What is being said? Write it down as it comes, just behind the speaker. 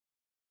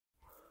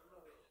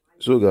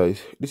So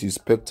guys, this is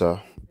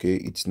Specta. Okay,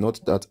 it's not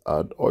that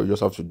hard. All you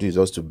just have to do is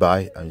just to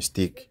buy and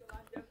stake.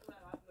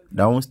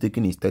 That one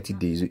staking is 30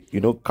 days.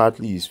 You know,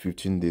 currently is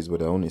 15 days,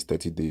 but that one is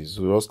 30 days.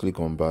 So just click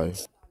on buy.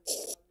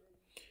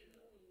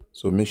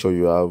 So make sure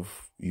you have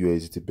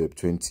USDT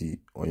BEP20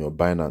 on your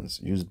Binance.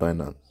 Use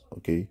Binance.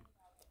 Okay.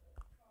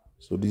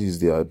 So this is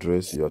the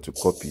address you have to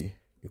copy.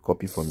 You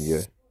copy from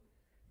here,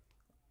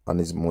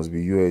 and it must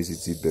be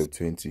USDT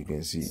BEP20. You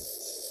can see,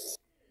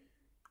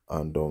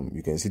 and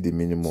you can see the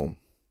minimum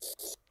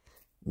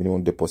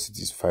deposit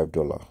is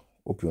 $5.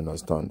 Hope you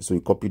understand. So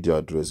you copy the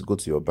address, go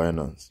to your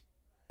Binance.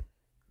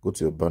 Go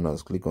to your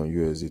Binance, click on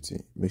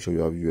USDT. Make sure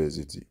you have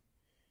USDT.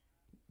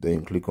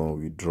 Then click on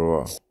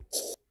withdrawal.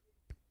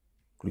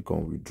 Click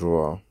on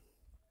withdrawal.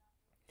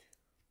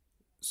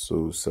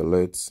 So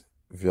select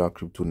via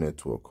crypto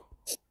network.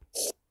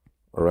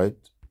 Alright.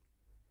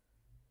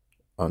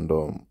 And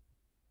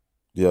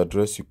the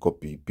address you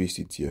copy, paste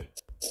it here.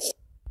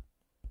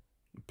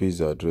 You paste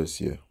the address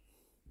here.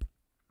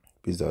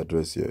 Paste the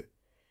address here.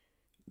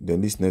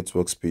 Then this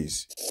network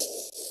space,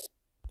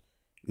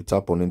 you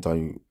tap on it and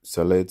you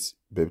select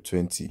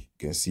BEP20. You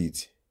can see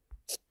it.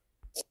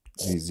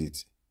 This is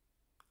it.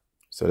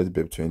 Select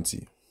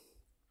BEP20.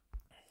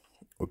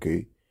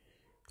 Okay.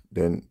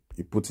 Then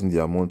you put in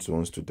the amount you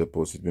want to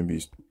deposit. Maybe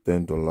it's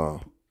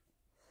 $10.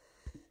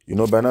 You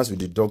know, Binance will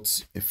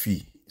deduct a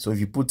fee. So if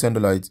you put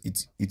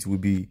 $10, it will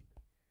be, you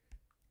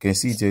can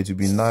see it here, it will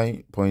be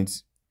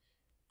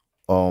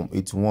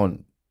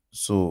 9.81.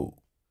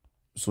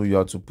 So you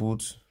have to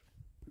put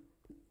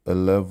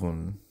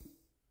 11.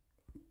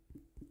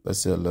 Let's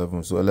say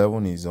 11. So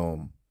 11 is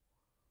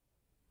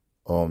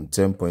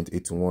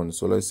 10.81.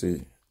 So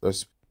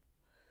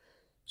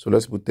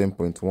let's put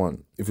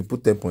 10.1. If you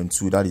put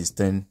 10.2, that is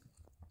 10. You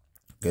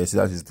can see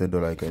that is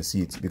 $10. You can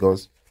see it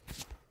because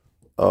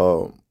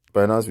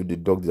Binance will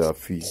deduct their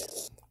fee.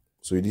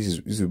 So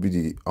this will be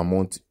the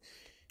amount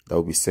that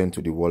will be sent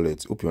to the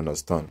wallet. Hope you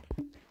understand.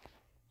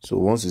 So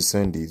once you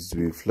send it, it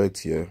will reflect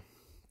here.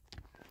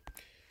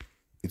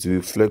 It will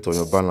reflect on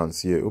your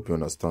balance here. Hope you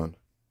understand.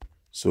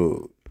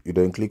 So you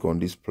then click on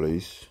this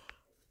place.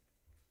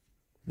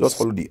 Just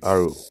follow the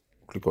arrow.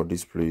 Click on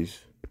this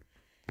place.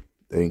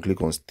 Then you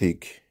click on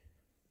stake.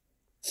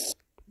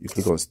 You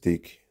click on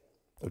stake.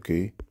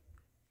 Okay.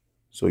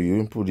 So you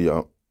input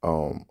the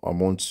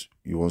amount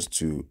you want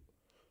to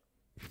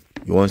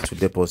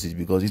deposit,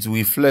 because it will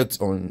reflect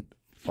on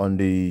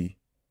the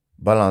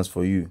balance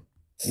for you.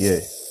 Yeah.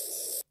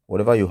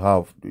 Whatever you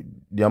have,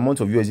 the amount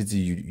of USDT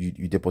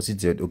you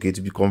deposited, okay,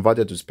 to be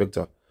converted to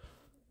Specta.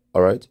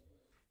 All right.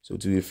 So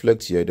to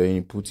reflect here, then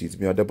you put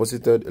it. I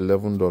deposited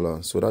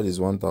 $11, so that is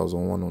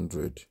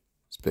 1,100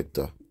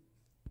 Specta.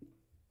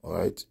 All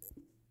right,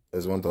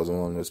 that's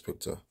 1,100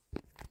 Specta.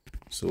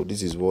 So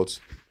this is what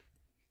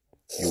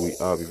you will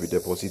have if you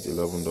deposit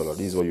 $11.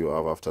 This is what you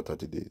have after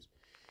 30 days.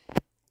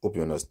 Hope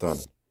you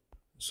understand.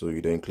 So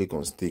you then click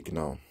on stake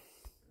now.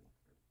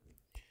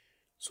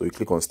 So you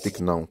click on stake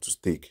now to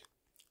stake.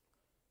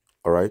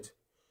 All right.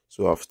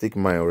 So I've staked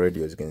mine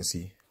already, as you can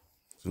see.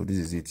 So this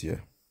is it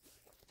here.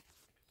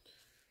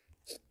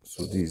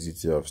 So this is it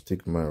here. I've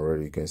staked mine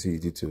already. You can see the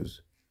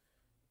details.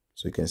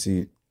 So you can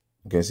see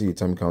the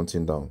time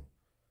counting down.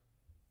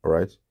 All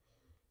right.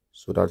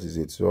 So that is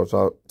it. So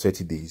after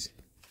 30 days,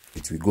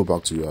 it will go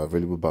back to your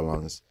available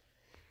balance,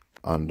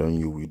 and then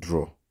you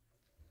withdraw.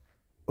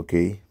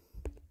 Okay.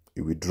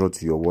 You withdraw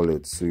to your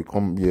wallet. So you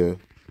come here.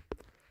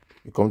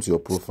 You come to your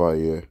profile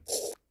here.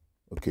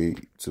 Okay,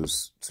 to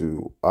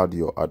add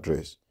your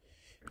address.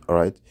 All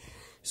right.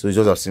 So it's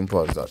just as simple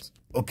as that.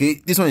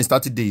 Okay, this one is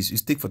 30 days. You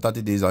stake for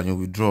 30 days and you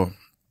withdraw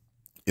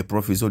a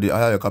profit. So the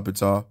higher your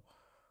capital,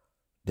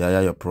 the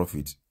higher your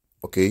profit.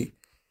 Okay.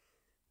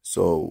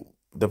 So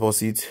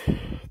deposit.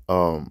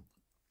 Don't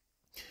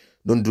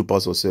do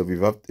pass yourself. If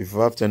you have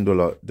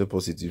 $10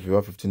 deposit, if you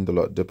have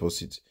 $15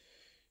 deposit.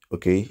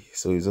 Okay.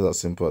 So it's just as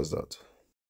simple as that.